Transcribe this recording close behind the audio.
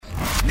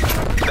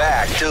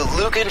back to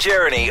Luke and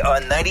Jeriney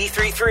on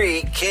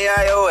 93.3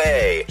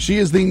 KIOA. She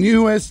is the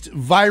newest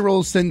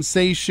viral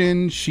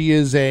sensation. She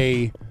is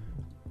a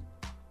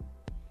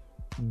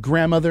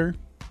grandmother,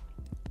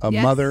 a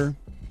mother.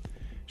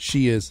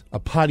 She is a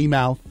potty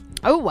mouth.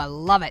 Oh, I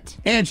love it.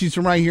 And she's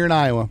from right here in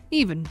Iowa.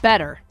 Even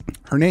better.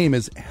 Her name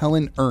is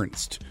Helen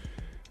Ernst.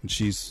 And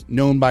she's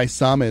known by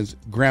some as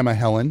Grandma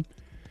Helen.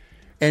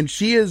 And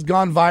she has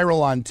gone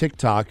viral on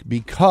TikTok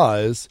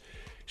because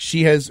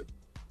she has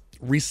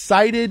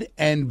recited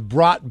and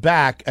brought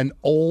back an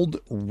old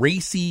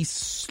racy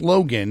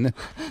slogan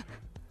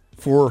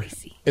for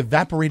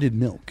evaporated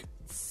milk.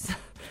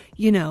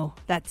 You know,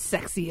 that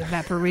sexy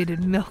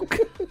evaporated milk.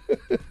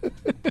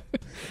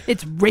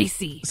 It's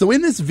racy. So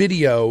in this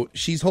video,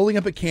 she's holding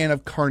up a can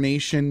of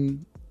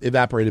Carnation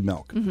evaporated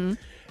milk. Mm-hmm.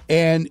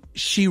 And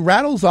she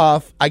rattles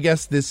off, I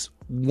guess, this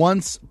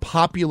once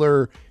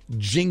popular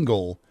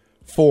jingle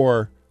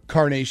for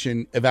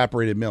Carnation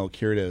evaporated milk.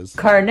 Here it is.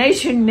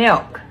 Carnation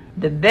milk,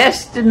 the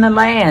best in the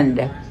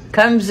land,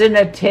 comes in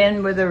a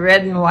tin with a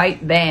red and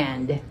white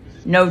band.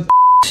 No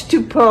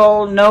to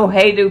pull, no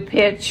hay to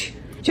pitch,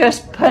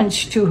 just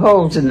punch 2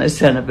 holes in the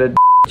son of a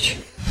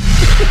bitch.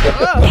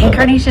 Hey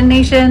Carnation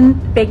Nation,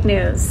 big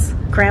news.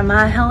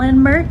 Grandma Helen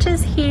merch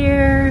is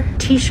here.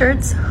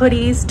 T-shirts,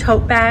 hoodies,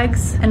 tote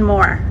bags, and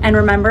more. And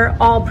remember,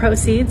 all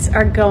proceeds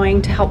are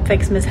going to help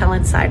fix Miss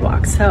Helen's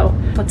sidewalk. So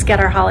let's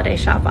get our holiday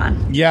shop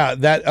on. Yeah,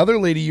 that other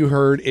lady you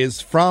heard is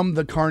from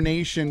the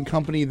Carnation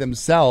company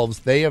themselves.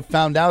 They have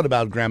found out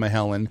about Grandma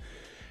Helen,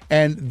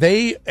 and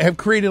they have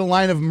created a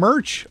line of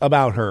merch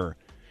about her.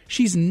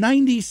 She's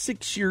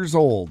 96 years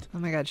old. Oh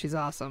my God, she's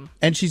awesome.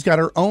 And she's got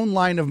her own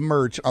line of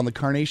merch on the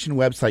Carnation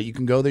website. You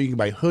can go there, you can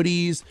buy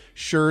hoodies,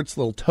 shirts,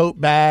 little tote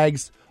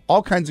bags,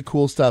 all kinds of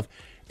cool stuff.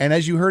 And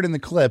as you heard in the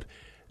clip,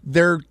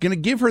 they're going to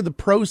give her the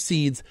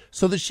proceeds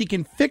so that she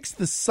can fix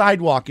the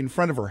sidewalk in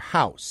front of her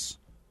house,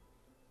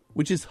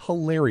 which is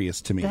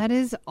hilarious to me. That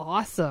is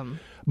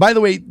awesome. By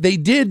the way, they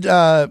did,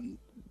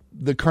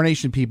 the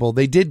Carnation people,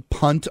 they did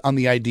punt on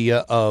the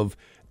idea of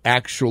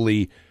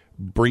actually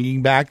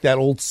bringing back that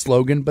old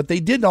slogan, but they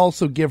did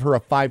also give her a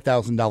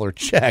 $5,000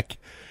 check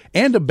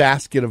and a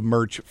basket of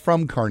merch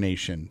from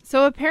Carnation.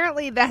 So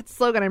apparently that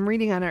slogan, I'm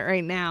reading on it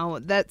right now,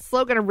 that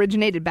slogan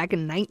originated back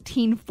in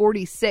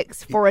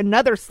 1946 for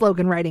another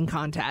slogan writing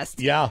contest.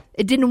 Yeah.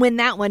 It didn't win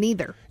that one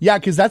either. Yeah,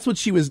 because that's what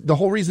she was, the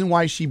whole reason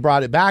why she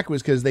brought it back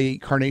was because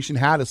Carnation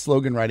had a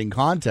slogan writing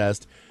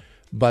contest,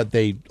 but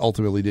they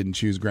ultimately didn't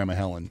choose Grandma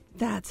Helen.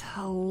 That's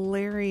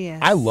hilarious.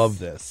 I love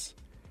this.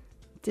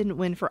 Didn't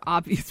win for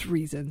obvious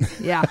reasons.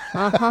 Yeah.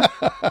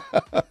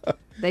 Uh-huh.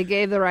 They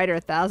gave the writer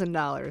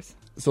 $1,000.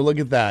 So look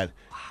at that.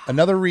 Wow.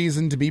 Another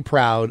reason to be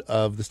proud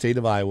of the state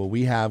of Iowa.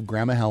 We have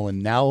Grandma Helen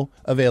now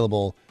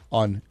available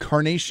on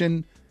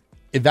Carnation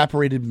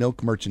evaporated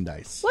milk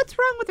merchandise. What's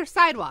wrong with her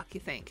sidewalk, you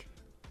think?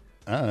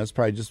 I don't know. It's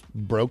probably just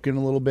broken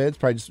a little bit. It's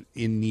probably just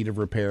in need of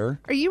repair.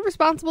 Are you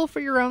responsible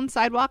for your own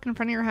sidewalk in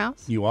front of your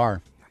house? You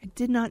are. I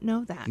did not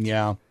know that.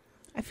 Yeah.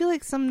 I feel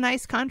like some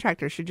nice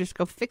contractor should just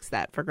go fix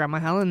that for Grandma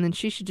Helen, and then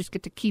she should just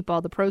get to keep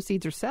all the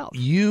proceeds herself.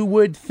 You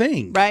would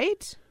think.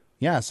 Right?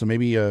 Yeah, so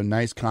maybe a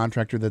nice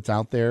contractor that's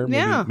out there,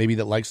 maybe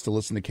that likes to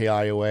listen to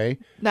KIOA.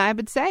 I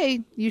would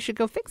say you should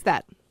go fix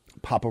that.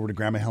 Pop over to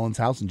Grandma Helen's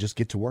house and just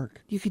get to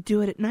work. You could do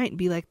it at night and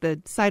be like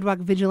the sidewalk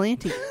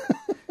vigilante.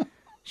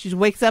 She just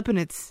wakes up and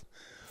it's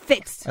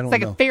fixed. It's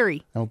like a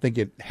fairy. I don't think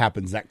it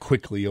happens that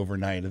quickly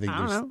overnight. I think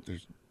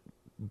there's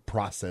a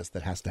process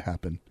that has to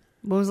happen.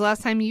 When was the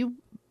last time you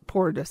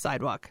poured a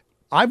sidewalk?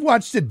 I've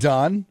watched it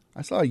done.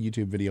 I saw a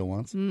YouTube video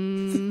once.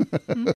 Mm-hmm.